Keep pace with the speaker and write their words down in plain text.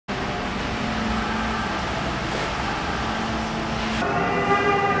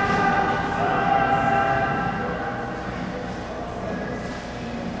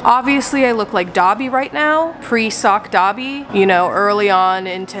Obviously, I look like Dobby right now, pre-sock Dobby, you know, early on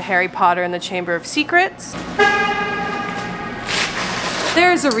into Harry Potter and the Chamber of Secrets.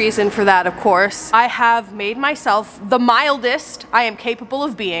 There's a reason for that, of course. I have made myself the mildest I am capable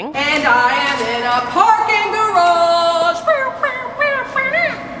of being. And I am in a parking garage.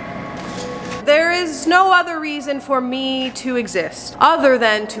 There is no other reason for me to exist other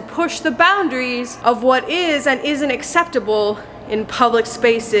than to push the boundaries of what is and isn't acceptable in public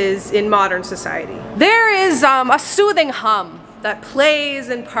spaces in modern society. There is a soothing hum that plays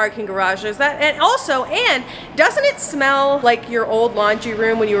in parking garages, and doesn't it smell like your old laundry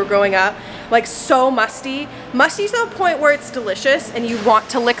room when you were growing up? Like so musty to the point where it's delicious and you want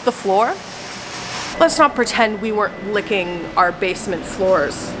to lick the floor? Let's not pretend we weren't licking our basement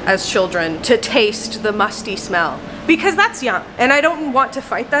floors as children to taste the musty smell, because that's young and I don't want to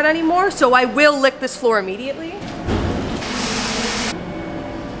fight that anymore, so I will lick this floor immediately.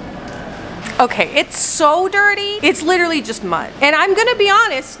 Okay, it's so dirty, it's literally just mud. And I'm gonna be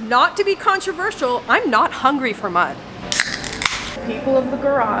honest, not to be controversial, I'm not hungry for mud. People of the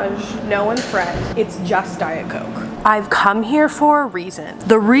garage know and fret, it's just Diet Coke. I've come here for a reason.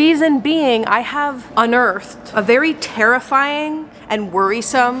 The reason being I have unearthed a very terrifying and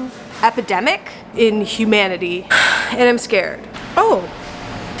worrisome epidemic in humanity, and I'm scared. Oh,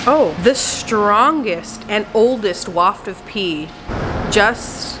 the strongest and oldest waft of pee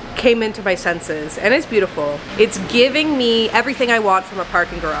just came into my senses, and it's beautiful. It's giving me everything I want from a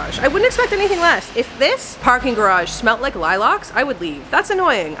parking garage. I wouldn't expect anything less. If this parking garage smelled like lilacs, I would leave. That's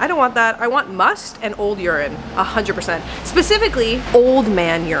annoying. I don't want that. I want must and old urine, 100%. Specifically, old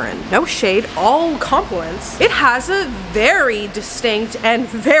man urine. No shade, all compliments. It has a very distinct and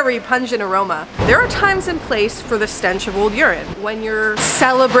very pungent aroma. There are times and place for the stench of old urine. When you're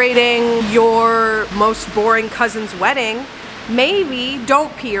celebrating your most boring cousin's wedding, maybe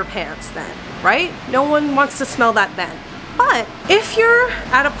don't pee your pants then, right? No one wants to smell that then. But if you're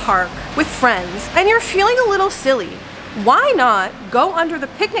at a park with friends and you're feeling a little silly, why not go under the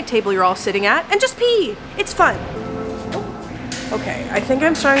picnic table you're all sitting at and just pee? It's fun. Okay, I think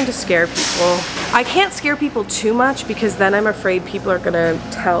I'm starting to scare people. I can't scare people too much because then I'm afraid people are gonna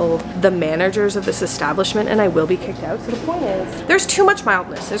tell the managers of this establishment and I will be kicked out. So the point is, there's too much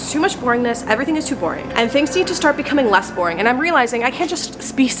mildness, there's too much boringness, everything is too boring. And things need to start becoming less boring. And I'm realizing I can't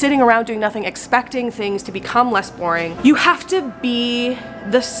just be sitting around doing nothing expecting things to become less boring. You have to be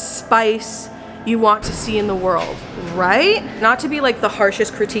the spice you want to see in the world, right? Not to be like the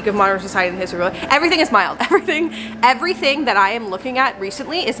harshest critique of modern society in the history of the world. Everything is mild. Everything that I am looking at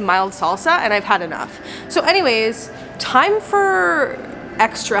recently is mild salsa, and I've had enough. So anyways, time for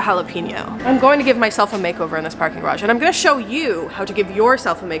extra jalapeno. I'm going to give myself a makeover in this parking garage, and I'm going to show you how to give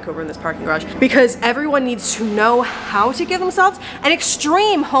yourself a makeover in this parking garage, because everyone needs to know how to give themselves an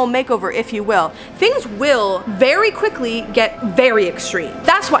extreme home makeover, if you will. Things will very quickly get very extreme.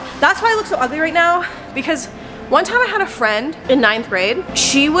 That's why I look so ugly right now, because one time I had a friend in 9th grade.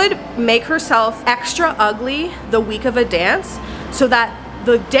 She would make herself extra ugly the week of a dance so that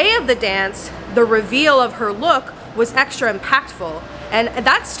the day of the dance, the reveal of her look was extra impactful. And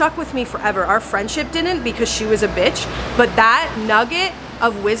that stuck with me forever. Our friendship didn't, because she was a bitch, but that nugget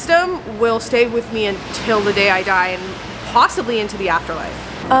of wisdom will stay with me until the day I die and possibly into the afterlife.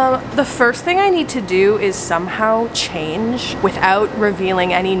 The first thing I need to do is somehow change without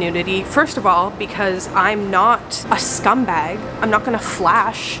revealing any nudity. First of all, because I'm not a scumbag. I'm not gonna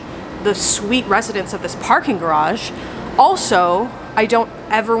flash the sweet residents of this parking garage. Also, I don't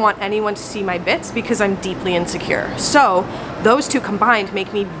ever want anyone to see my bits because I'm deeply insecure. So those two combined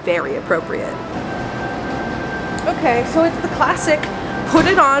make me very appropriate. Okay, so it's the classic put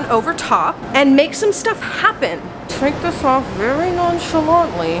it on over top and make some stuff happen. Take this off very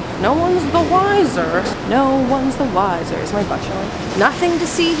nonchalantly. No one's the wiser. No one's the wiser. Is my butt showing? Nothing to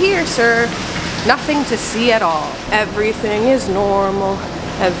see here, sir. Nothing to see at all. Everything is normal.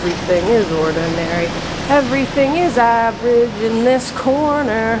 Everything is ordinary. Everything is average in this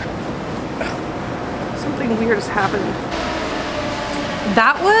corner. Something weird has happened.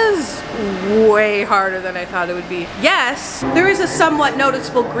 That was way harder than I thought it would be. Yes, there is a somewhat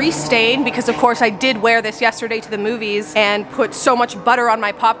noticeable grease stain because of course I did wear this yesterday to the movies and put so much butter on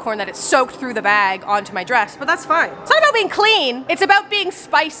my popcorn that it soaked through the bag onto my dress, but that's fine. It's not about being clean, it's about being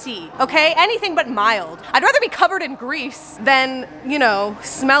spicy, okay? Anything but mild. I'd rather be covered in grease than, you know,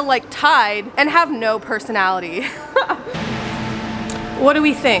 smell like Tide and have no personality. What do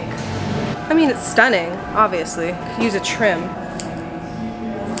we think? I mean, it's stunning, obviously. Could use a trim.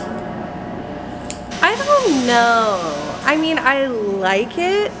 I don't know. I mean, I like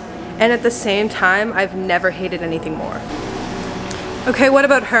it, and at the same time, I've never hated anything more. Okay, what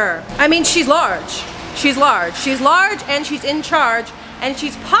about her? I mean, she's large. She's large. She's large and she's in charge and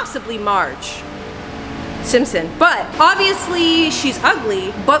she's possibly Marge Simpson. But obviously she's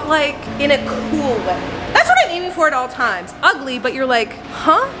ugly, but like in a cool way. That's what I'm aiming for at all times. Ugly, but you're like,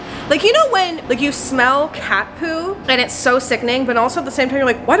 huh? Like, you know when like you smell cat poo and it's so sickening, but also at the same time you're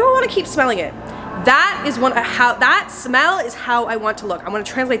like, why do I want to keep smelling it? That is that smell is how I want to look. I want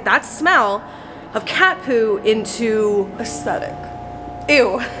to translate that smell of cat poo into aesthetic.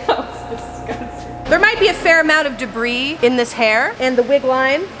 Ew, that was disgusting. There might be a fair amount of debris in this hair, and the wig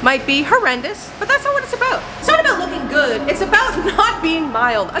line might be horrendous, but that's not what it's about. It's not about looking good, it's about not being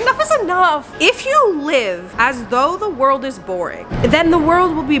mild. Enough is enough. If you live as though the world is boring, then the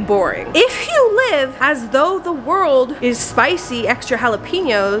world will be boring. If you live as though the world is spicy, extra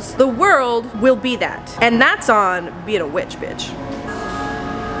jalapenos, the world will be that. And that's on being a witch, bitch.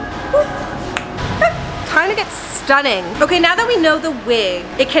 Time to get stunning. Okay, now that we know the wig,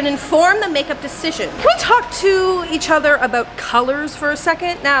 it can inform the makeup decision. Can we talk to each other about colors for a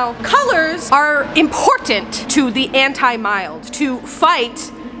second? Now, colors are important to the anti-mild, to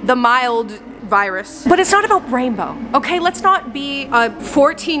fight the mild virus. But it's not about rainbow, okay? Let's not be a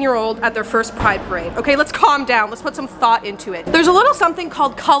 14-year-old at their first pride parade, okay? Let's calm down, let's put some thought into it. There's a little something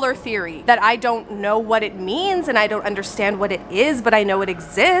called color theory that I don't know what it means and I don't understand what it is, but I know it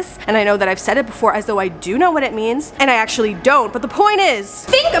exists, and I know that I've said it before as though I do know what it means, and I actually don't. But the point is,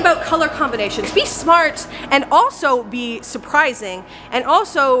 think about color combinations. Be smart and also be surprising, and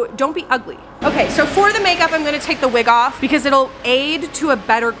also don't be ugly. Okay, so for the makeup, I'm gonna take the wig off because it'll aid to a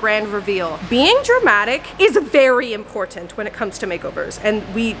better grand reveal. Being dramatic is very important when it comes to makeovers, and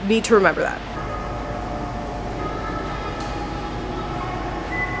we need to remember that.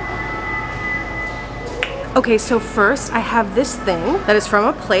 Okay, so first I have this thing that is from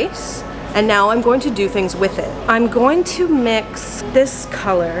a place, and now I'm going to do things with it. I'm going to mix this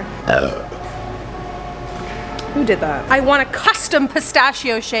color. Who did that? I want a custom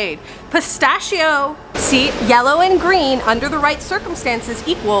pistachio shade. Pistachio. See, yellow and green under the right circumstances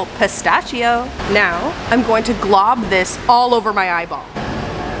equal pistachio. Now, I'm going to glob this all over my eyeball.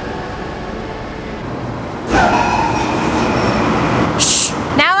 Shh.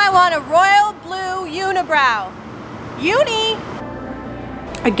 Now I want a royal blue unibrow. Uni.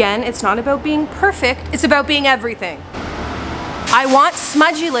 Again, it's not about being perfect, it's about being everything. I want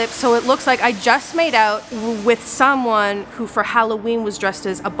smudgy lips so it looks like I just made out with someone who for Halloween was dressed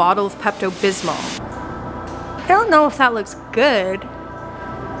as a bottle of Pepto-Bismol. I don't know if that looks good,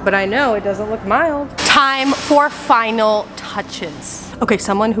 but I know it doesn't look mild. Time for final touches. Okay,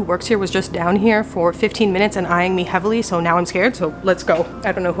 someone who works here was just down here for 15 minutes and eyeing me heavily, so now I'm scared, so let's go.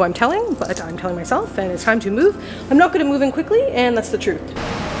 I don't know who I'm telling, but I'm telling myself, and it's time to move. I'm not gonna move in quickly, and that's the truth.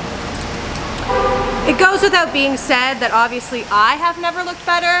 It goes without being said that obviously I have never looked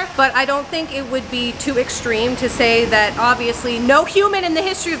better, but I don't think it would be too extreme to say that obviously no human in the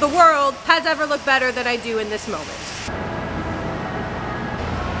history of the world has ever looked better than I do in this moment.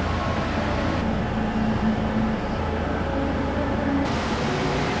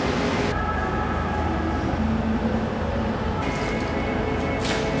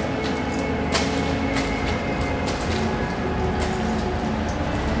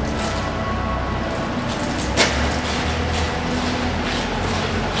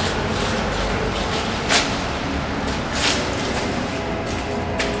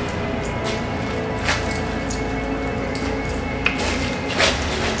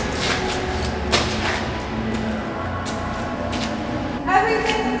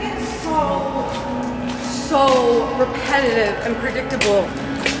 So repetitive and predictable.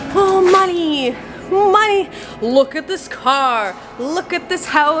 Oh, money, money. Look at this car. Look at this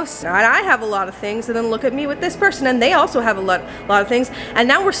house. And I have a lot of things, and then look at me with this person, and they also have a lot of things. And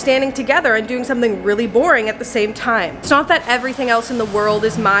now we're standing together and doing something really boring at the same time. It's not that everything else in the world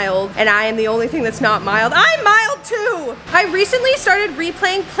is mild, and I am the only thing that's not mild. I'm mild too. I recently started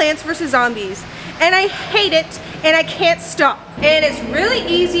replaying Plants vs. Zombies, and I hate it, and I can't stop. And it's really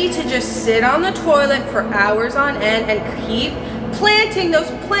easy to just sit on the toilet for hours on end and keep planting those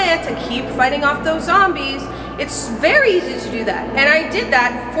plants and keep fighting off those zombies. It's very easy to do that, and I did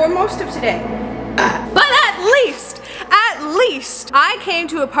that for most of today. But at least, I came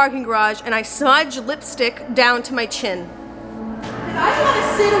to a parking garage and I smudged lipstick down to my chin. I don't want to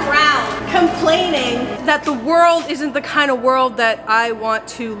sit around complaining that the world isn't the kind of world that I want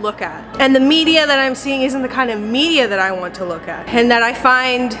to look at. And the media that I'm seeing isn't the kind of media that I want to look at. And that I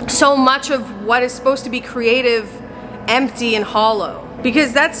find so much of what is supposed to be creative empty and hollow.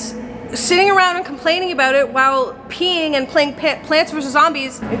 Because that's sitting around and complaining about it while peeing and playing Plants vs.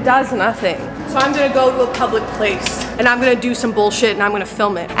 Zombies, it does nothing. So I'm gonna go to a public place and I'm gonna do some bullshit and I'm gonna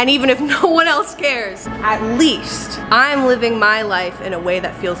film it. And even if no one else cares, at least I'm living my life in a way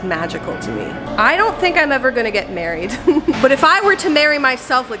that feels magical to me. I don't think I'm ever gonna get married. But if I were to marry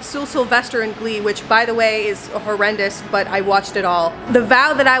myself like Sylvester in Glee, which by the way is horrendous, but I watched it all, the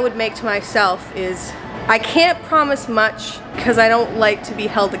vow that I would make to myself is, I can't promise much because I don't like to be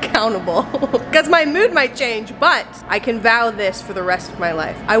held accountable because my mood might change, but I can vow this for the rest of my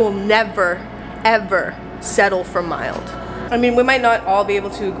life. I will never, ever settle for mild. I mean, we might not all be able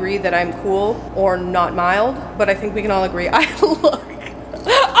to agree that I'm cool or not mild, but I think we can all agree I look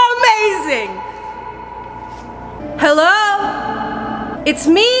amazing. Hello? It's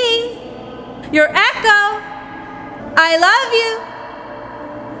me, your echo. I love you.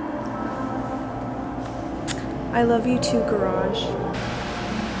 I love you too, garage.